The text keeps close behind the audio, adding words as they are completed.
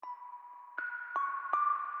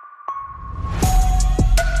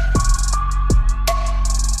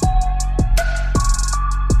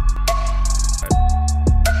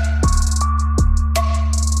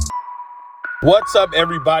What's up,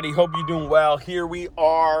 everybody? Hope you're doing well. Here we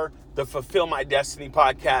are, the Fulfill My Destiny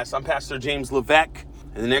podcast. I'm Pastor James Levesque.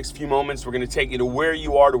 In the next few moments, we're going to take you to where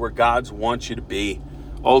you are, to where God wants you to be.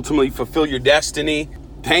 Ultimately, fulfill your destiny.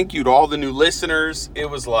 Thank you to all the new listeners. It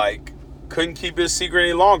was like, couldn't keep it a secret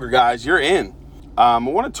any longer, guys. You're in. I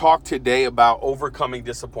want to talk today about overcoming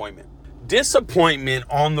disappointment. Disappointment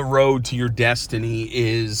on the road to your destiny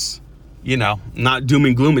is, not doom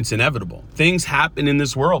and gloom. It's inevitable. Things happen in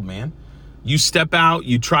this world, man. You step out,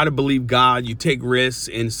 you try to believe God, you take risks,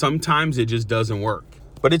 and sometimes it just doesn't work.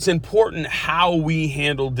 But it's important how we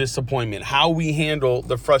handle disappointment, how we handle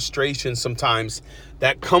the frustrations sometimes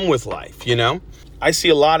that come with life, I see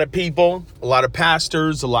a lot of people, a lot of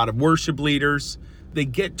pastors, a lot of worship leaders. They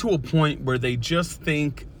get to a point where they just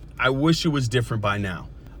think, I wish it was different by now.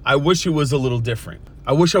 I wish it was a little different.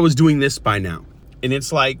 I wish I was doing this by now. And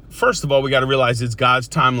it's like, first of all, we got to realize it's God's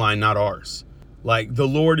timeline, not ours. Like, the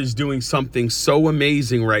Lord is doing something so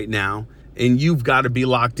amazing right now, and you've got to be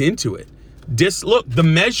locked into it. Look, the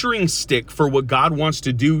measuring stick for what God wants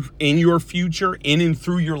to do in your future, in and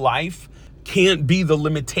through your life, can't be the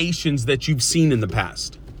limitations that you've seen in the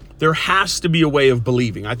past. There has to be a way of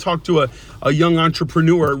believing. I talked to a young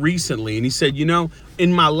entrepreneur recently, and he said,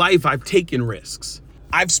 in my life, I've taken risks.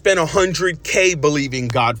 I've spent $100K believing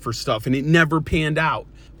God for stuff, and it never panned out.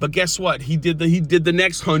 But guess what? He did the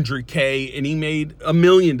next $100K and he made $1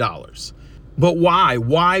 million. But why?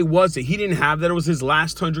 Why was it? He didn't have that. It was his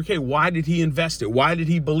last $100K. Why did he invest it? Why did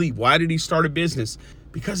he believe? Why did he start a business?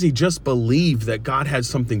 Because he just believed that God had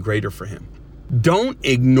something greater for him. Don't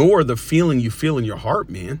ignore the feeling you feel in your heart,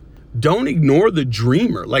 man. Don't ignore the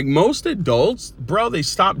dreamer. Like most adults, bro, they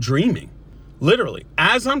stop dreaming. Literally,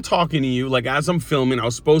 as I'm talking to you, as I'm filming, I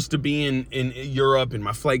was supposed to be in Europe and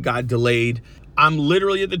my flight got delayed. I'm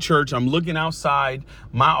literally at the church. I'm looking outside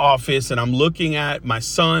my office and I'm looking at my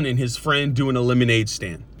son and his friend doing a lemonade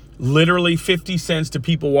stand. Literally 50 cents to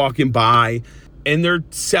people walking by, and they're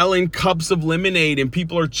selling cups of lemonade and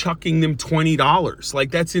people are chucking them $20. Like,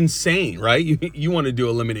 that's insane, right? You want to do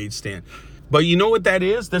a lemonade stand. But you know what that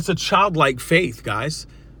is? That's a childlike faith, guys.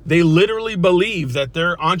 They literally believe that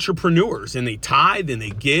they're entrepreneurs, and they tithe and they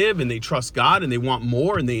give and they trust God and they want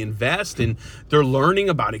more and they invest, and they're learning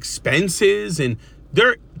about expenses, and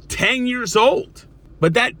they're 10 years old.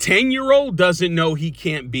 But that 10-year-old doesn't know he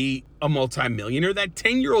can't be a multimillionaire. That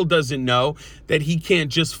 10-year-old doesn't know that he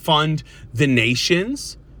can't just fund the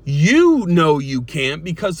nations. You know you can't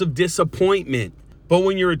because of disappointment. But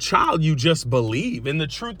when you're a child, you just believe. And the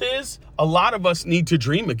truth is, a lot of us need to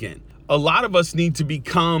dream again. A lot of us need to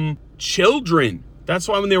become children. That's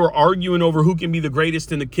why when they were arguing over who can be the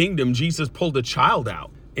greatest in the kingdom, Jesus pulled a child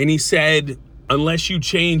out. And he said, unless you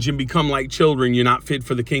change and become like children, you're not fit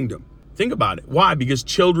for the kingdom. Think about it. Why? Because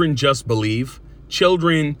children just believe.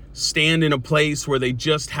 Children stand in a place where they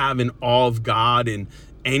just have an awe of God and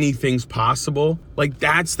anything's possible. Like,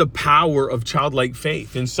 that's the power of childlike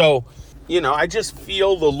faith. And so, I just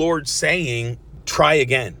feel the Lord saying, try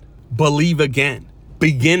again, believe again.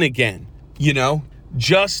 Begin again,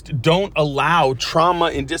 just don't allow trauma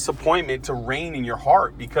and disappointment to reign in your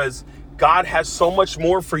heart, because God has so much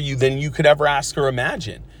more for you than you could ever ask or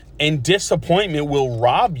imagine. And disappointment will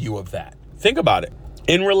rob you of that. Think about it.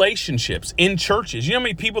 In relationships, in churches, you know how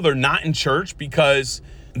many people are not in church because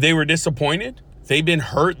they were disappointed? They've been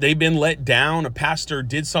hurt. They've been let down. A pastor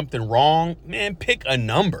did something wrong. Man, pick a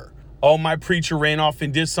number. Oh, my preacher ran off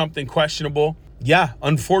and did something questionable. Yeah,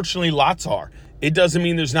 unfortunately, lots are. It doesn't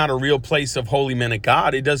mean there's not a real place of holy men of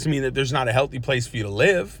God. It doesn't mean that there's not a healthy place for you to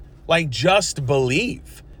live. Just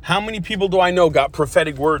believe. How many people do I know got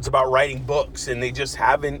prophetic words about writing books and they just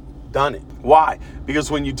haven't done it? Why? Because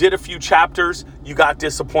when you did a few chapters, you got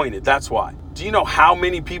disappointed. That's why. Do you know how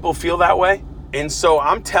many people feel that way? And so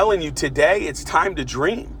I'm telling you today, it's time to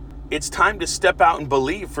dream. It's time to step out and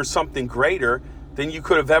believe for something greater than you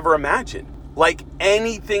could have ever imagined. Like,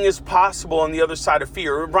 anything is possible on the other side of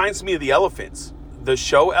fear. It reminds me of the elephants. The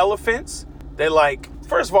show Elephants.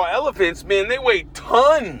 First of all, elephants, man, they weigh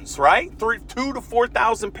tons, right? 2,000 to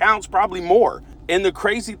 4,000 pounds, probably more. And the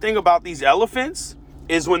crazy thing about these elephants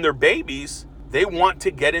is when they're babies, they want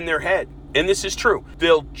to get in their head. And this is true.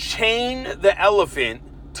 They'll chain the elephant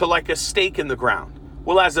to a stake in the ground.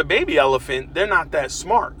 Well, as a baby elephant, they're not that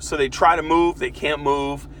smart. So they try to move. They can't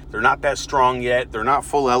move. They're not that strong yet. They're not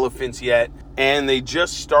full elephants yet. And they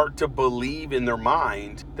just start to believe in their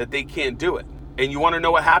mind that they can't do it. And you want to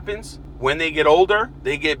know what happens? When they get older,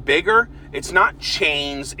 they get bigger. It's not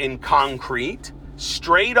chains in concrete.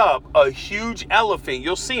 Straight up, a huge elephant,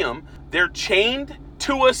 you'll see them, they're chained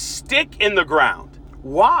to a stick in the ground.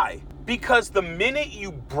 Why? Because the minute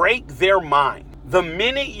you break their mind The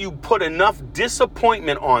minute you put enough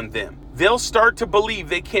disappointment on them, they'll start to believe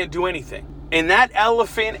they can't do anything. And that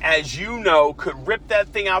elephant, as you know, could rip that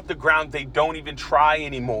thing out the ground. They don't even try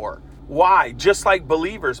anymore. Why? Just like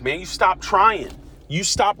believers, man, you stop trying. You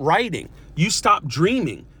stop writing. You stopped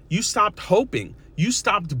dreaming. You stopped hoping. You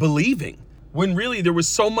stopped believing. When really there was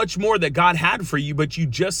so much more that God had for you, but you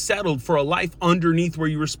just settled for a life underneath where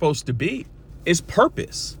you were supposed to be. It's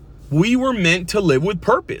purpose. We were meant to live with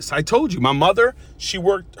purpose. I told you, my mother, she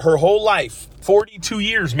worked her whole life, 42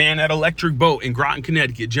 years, man, at Electric Boat in Groton,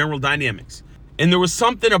 Connecticut, General Dynamics. And there was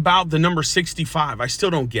something about the number 65. I still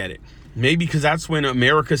don't get it. Maybe because that's when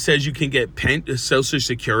America says you can get Social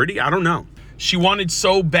Security. I don't know. She wanted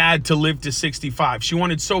so bad to live to 65. She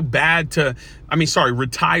wanted so bad to,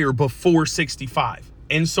 retire before 65.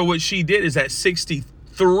 And so what she did is at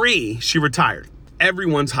 63, she retired.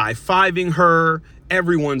 Everyone's high-fiving her.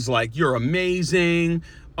 Everyone's like, you're amazing.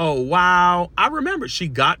 Oh, wow. I remember she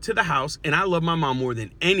got to the house, and I love my mom more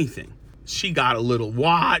than anything. She got a little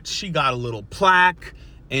watch. She got a little plaque,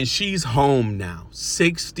 and she's home now,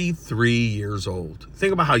 63 years old.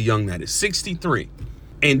 Think about how young that is, 63.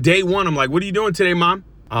 And day one, I'm like, what are you doing today, Mom?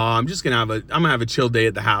 I'm gonna have a chill day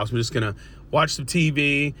at the house. I'm just gonna watch some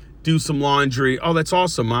TV, do some laundry. Oh, that's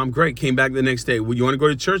awesome, Mom. Great. Came back the next day. Well, you want to go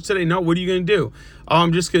to church today? No. What are you gonna do? Oh,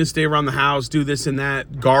 I'm just gonna stay around the house, do this and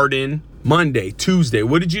that. Garden. Monday, Tuesday.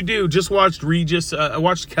 What did you do? Just watched Regis. I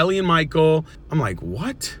watched Kelly and Michael. I'm like,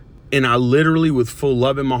 what? And I literally, with full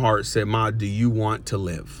love in my heart, said, Ma, do you want to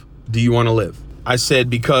live? Do you want to live? I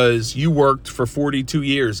said, because you worked for 42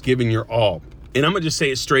 years, giving your all. And I'm going to just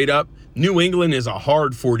say it straight up. New England is a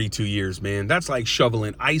hard 42 years, man. That's like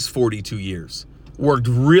shoveling ice 42 years. Worked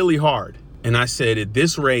really hard. And I said, at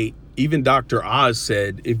this rate, even Dr. Oz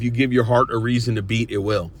said, if you give your heart a reason to beat, it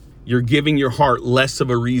will. You're giving your heart less of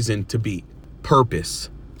a reason to beat. Purpose.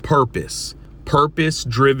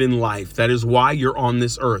 Purpose-driven life. That is why you're on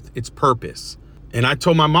this earth. It's purpose. And I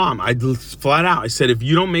told my mom, I flat out, I said, if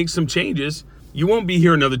you don't make some changes, you won't be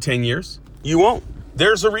here another 10 years. You won't.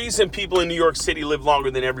 There's a reason people in New York City live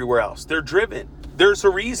longer than everywhere else. They're driven. There's a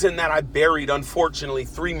reason that I buried, unfortunately,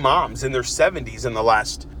 3 moms in their 70s in the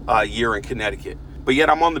last year in Connecticut. But yet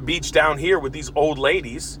I'm on the beach down here with these old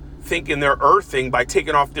ladies thinking they're earthing by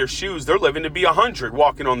taking off their shoes. They're living to be 100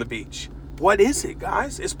 walking on the beach. What is it,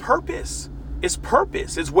 guys? It's purpose. It's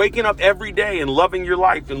purpose. It's waking up every day and loving your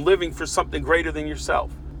life and living for something greater than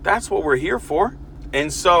yourself. That's what we're here for.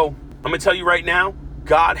 And so I'm going to tell you right now,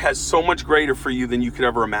 God has so much greater for you than you could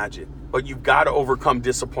ever imagine. But you've got to overcome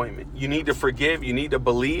disappointment. You need to forgive. You need to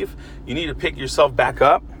believe. You need to pick yourself back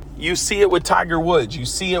up. You see it with Tiger Woods. You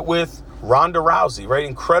see it with Ronda Rousey, right?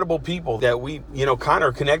 Incredible people that we, kind of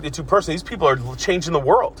are connected to personally. These people are changing the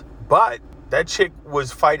world. But that chick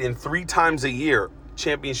was fighting 3 times a year,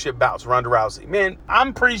 championship bouts, Ronda Rousey. Man,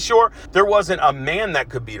 I'm pretty sure there wasn't a man that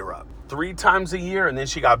could beat her up. 3 times a year, and then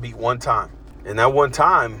she got beat 1 time. And that 1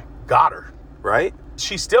 time got her, right?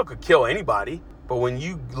 She still could kill anybody. But when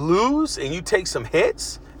you lose and you take some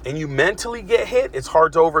hits and you mentally get hit, it's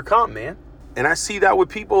hard to overcome, man. And I see that with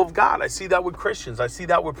people of God. I see that with Christians. I see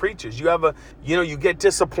that with preachers. You get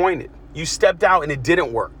disappointed. You stepped out and it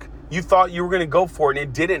didn't work. You thought you were going to go for it and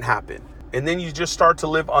it didn't happen. And then you just start to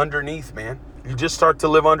live underneath, man. You just start to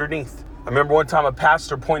live underneath. I remember one time a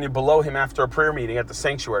pastor pointed below him after a prayer meeting at the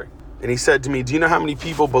sanctuary. And he said to me, do you know how many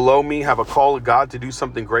people below me have a call of God to do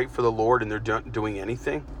something great for the Lord and they're doing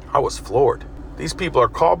anything? I was floored. These people are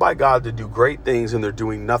called by God to do great things and they're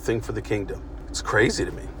doing nothing for the kingdom. It's crazy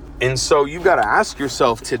to me. And so you've got to ask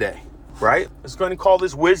yourself today, right? It's going to call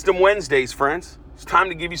this Wisdom Wednesdays, friends. It's time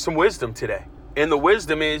to give you some wisdom today. And the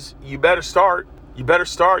wisdom is you better start. You better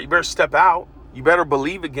step out. You better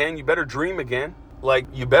believe again. You better dream again. Like,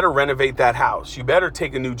 you better renovate that house. You better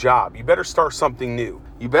take a new job. You better start something new.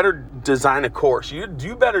 You better design a course. You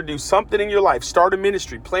better do something in your life. Start a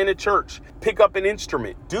ministry, plant a church, pick up an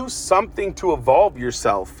instrument. Do something to evolve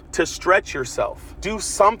yourself, to stretch yourself. Do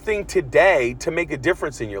something today to make a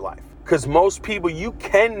difference in your life. Because most people, you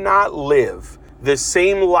cannot live the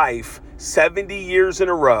same life 70 years in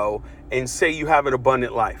a row and say you have an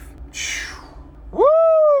abundant life.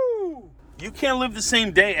 Woo! You can't live the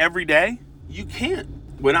same day every day. You can't.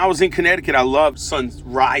 When I was in Connecticut, I loved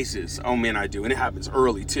sunrises. Oh man, I do. And it happens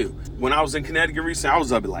early too. When I was in Connecticut recently, I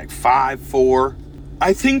was up at like 5, 4.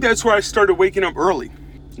 I think that's where I started waking up early.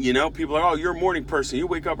 People are like, oh, you're a morning person. You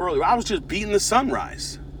wake up early. Well, I was just beating the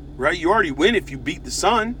sunrise, right? You already win if you beat the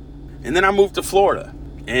sun. And then I moved to Florida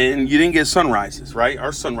and you didn't get sunrises, right?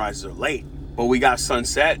 Our sunrises are late, but we got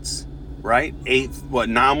sunsets, right?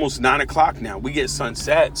 Almost 9 o'clock now. We get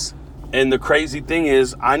sunsets. And the crazy thing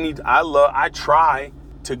is I try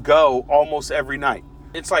to go almost every night.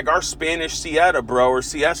 It's like our Spanish siesta, bro, or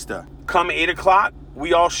siesta. Come 8 o'clock,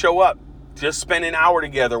 we all show up. Just spend an hour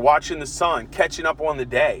together, watching the sun, catching up on the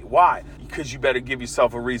day. Why? Because you better give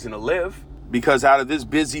yourself a reason to live. Because out of this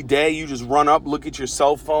busy day, you just run up, look at your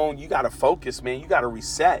cell phone. You got to focus, man. You got to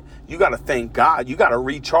reset. You got to thank God. You got to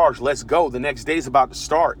recharge. Let's go. The next day is about to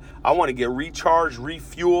start. I want to get recharged,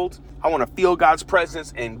 refueled. I want to feel God's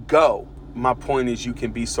presence and go. My point is, you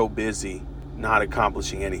can be so busy not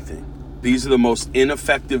accomplishing anything. These are the most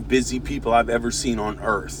ineffective, busy people I've ever seen on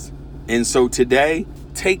earth. And so today,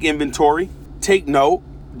 take inventory, take note,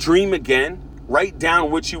 dream again, write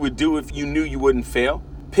down what you would do if you knew you wouldn't fail.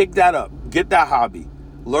 Pick that up, get that hobby,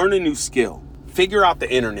 learn a new skill, figure out the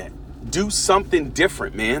internet, do something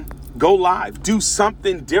different, man. Go live, do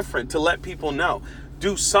something different to let people know.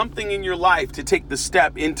 Do something in your life to take the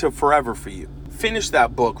step into forever for you. Finish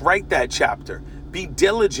that book, write that chapter, be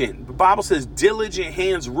diligent. The Bible says diligent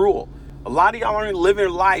hands rule. A lot of y'all aren't living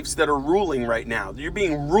lives that are ruling right now. You're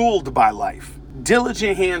being ruled by life.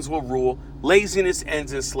 Diligent hands will rule. Laziness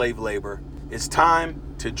ends in slave labor. It's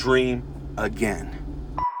time to dream again.